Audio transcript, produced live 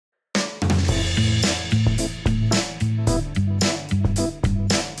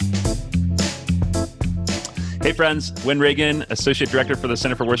Hey friends, Win Reagan, Associate Director for the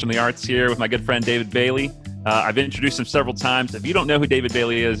Center for Worship and the Arts here with my good friend David Bailey. I've introduced him several times. If you don't know who David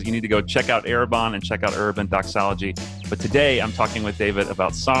Bailey is, you need to go check out Arabon and check out Urban Doxology. But today I'm talking with David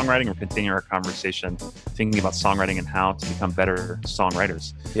about songwriting. We're continuing our conversation, thinking about songwriting and how to become better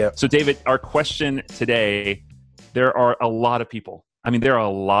songwriters. Yep. So David, our question today, there are a lot of people. There are a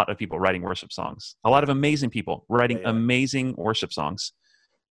lot of people writing worship songs. A lot of amazing people writing amazing worship songs.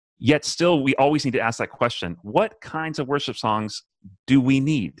 Yet still, we always need to ask that question. What kinds of worship songs do we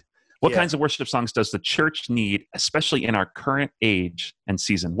need? What kinds of worship songs does the church need, especially in our current age and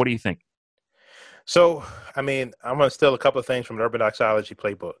season? What do you think? So, I'm going to steal a couple of things from the Urban Doxology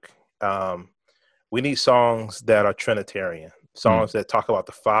playbook. We need songs that are Trinitarian, songs that talk about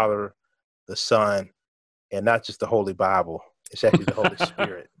the Father, the Son, and not just the Holy Bible. It's actually the Holy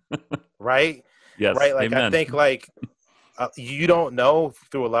Spirit, right? Yes, right. Like amen. I think you don't know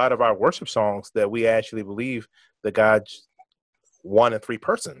through a lot of our worship songs that we actually believe that God's one and three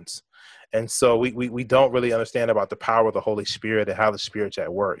persons. And so we don't really understand about the power of the Holy Spirit and how the Spirit's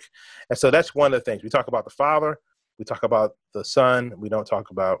at work. And so that's one of the things. We talk about the Father, we talk about the Son, we don't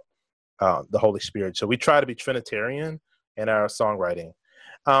talk about the Holy Spirit. So we try to be Trinitarian in our songwriting.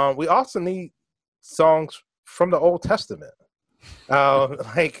 We also need songs from the Old Testament. And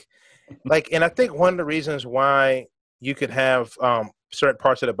I think one of the reasons why you could have certain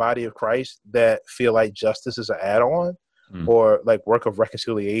parts of the body of Christ that feel like justice is an add-on or like work of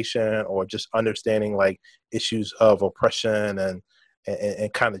reconciliation or just understanding like issues of oppression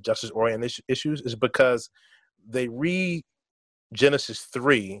and kind of justice-oriented issues is because they read Genesis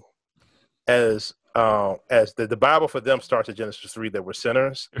 3 as the Bible for them starts at Genesis 3 that we're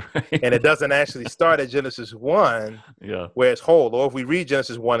sinners, right. And it doesn't actually start at Genesis 1 where it's whole. Or if we read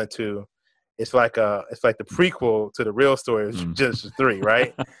Genesis 1 and 2, it's like the prequel to the real story of Genesis 3,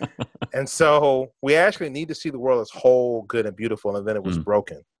 right? And so we actually need to see the world as whole, good, and beautiful, and then it was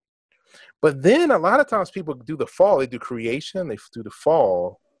broken. But then a lot of times people do the fall. They do creation, they do the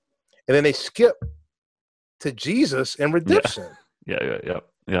fall, and then they skip to Jesus and redemption.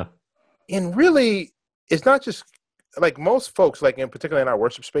 Yeah. And really, it's not just like most folks, like in particular in our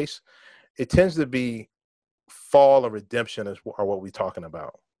worship space, it tends to be fall and redemption are what we're talking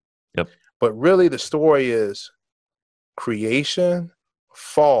about. Yep. But really the story is creation,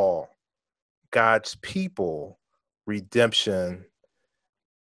 fall, God's people, redemption,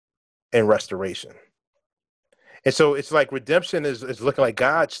 and restoration. And so it's like redemption is looking like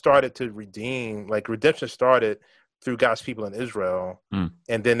God started to redeem, like redemption started through God's people in Israel.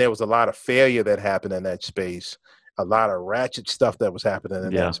 And then there was a lot of failure that happened in that space, a lot of ratchet stuff that was happening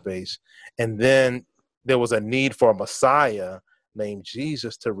in that space. And then there was a need for a Messiah named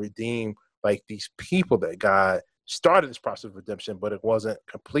Jesus to redeem like these people that God started this process of redemption, but it wasn't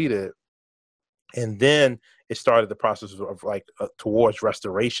completed. And then it started the process of towards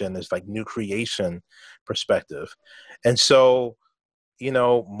restoration, this like new creation perspective. And so,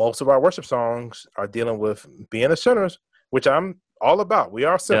 most of our worship songs are dealing with being a sinners, which I'm all about. We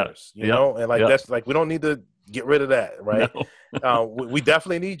are sinners, know, and that's like, we don't need to get rid of that, right? No. We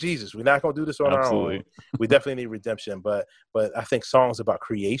definitely need Jesus. We're not going to do this on our own. We definitely need redemption. But I think songs about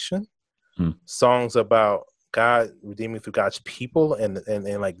creation, songs about God redeeming through God's people, and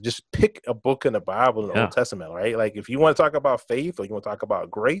like just pick a book in the Bible in the Old Testament, right? Like if you want to talk about faith or you want to talk about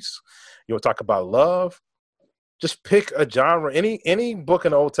grace, you want to talk about love, just pick a genre, any book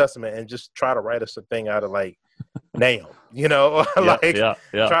in the Old Testament, and just try to write us a thing out of like Nahum, try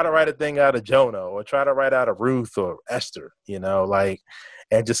to write a thing out of Jonah, or try to write out of Ruth or Esther, and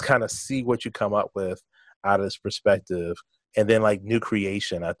just kind of see what you come up with out of this perspective. And then like new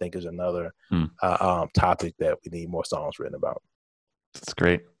creation, I think, is another topic that we need more songs written about. That's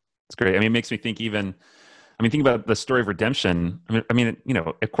great. It's great. It makes me think think about the story of redemption.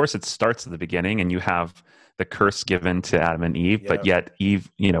 Of course it starts at the beginning and you have the curse given to Adam and Eve, but yet Eve,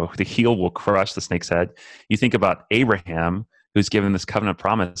 the heel will crush the snake's head. You think about Abraham, who's given this covenant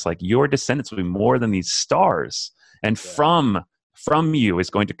promise, like your descendants will be more than these stars. And from you is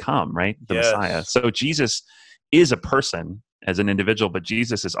going to come, right? The Messiah. So Jesus is a person as an individual, but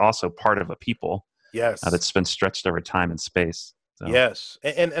Jesus is also part of a people that's been stretched over time and space. So. Yes.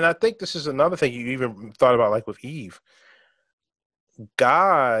 And I think this is another thing you even thought about, like with Eve.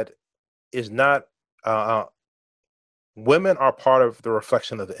 God is not, women are part of the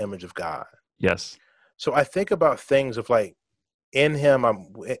reflection of the image of God. Yes. So I think about things of like,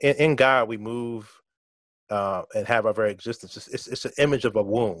 in God, we move and have our very existence. It's an image of a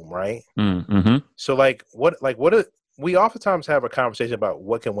womb, right? Mm-hmm. So we oftentimes have a conversation about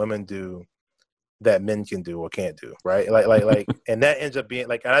what can women do that men can do or can't do, right? And that ends up being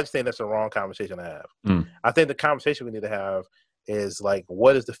like, and I just think that's a wrong conversation to have. I think the conversation we need to have is like,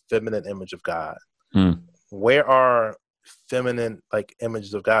 what is the feminine image of God? Where are feminine like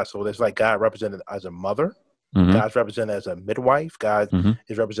images of God? So there's like God represented as a mother, God's represented as a midwife, God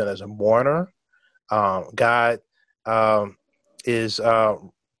is represented as a mourner, God is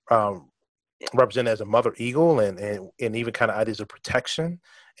represented as a mother eagle, and even kind of ideas of protection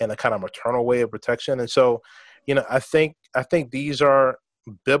and a kind of maternal way of protection. And so, I think these are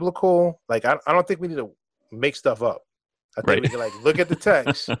biblical. Like I don't think we need to make stuff up. I think we can like look at the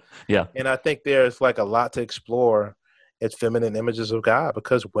text. And I think there's like a lot to explore as feminine images of God,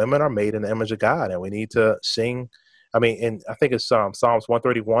 because women are made in the image of God, and we need to sing. I mean, and I think it's Psalms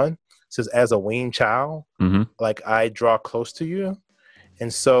 131 says, "As a weaned child, like I draw close to you."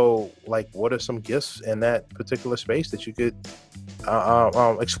 And so, like, what are some gifts in that particular space that you could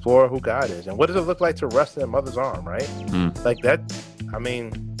explore who God is, and what does it look like to rest in a mother's arm, right? Like that. I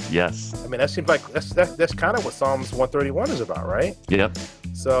mean, yes. I mean, that seems like that's kind of what Psalms 131 is about, right? Yep.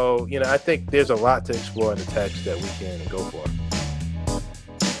 So, I think there's a lot to explore in the text that we can go for.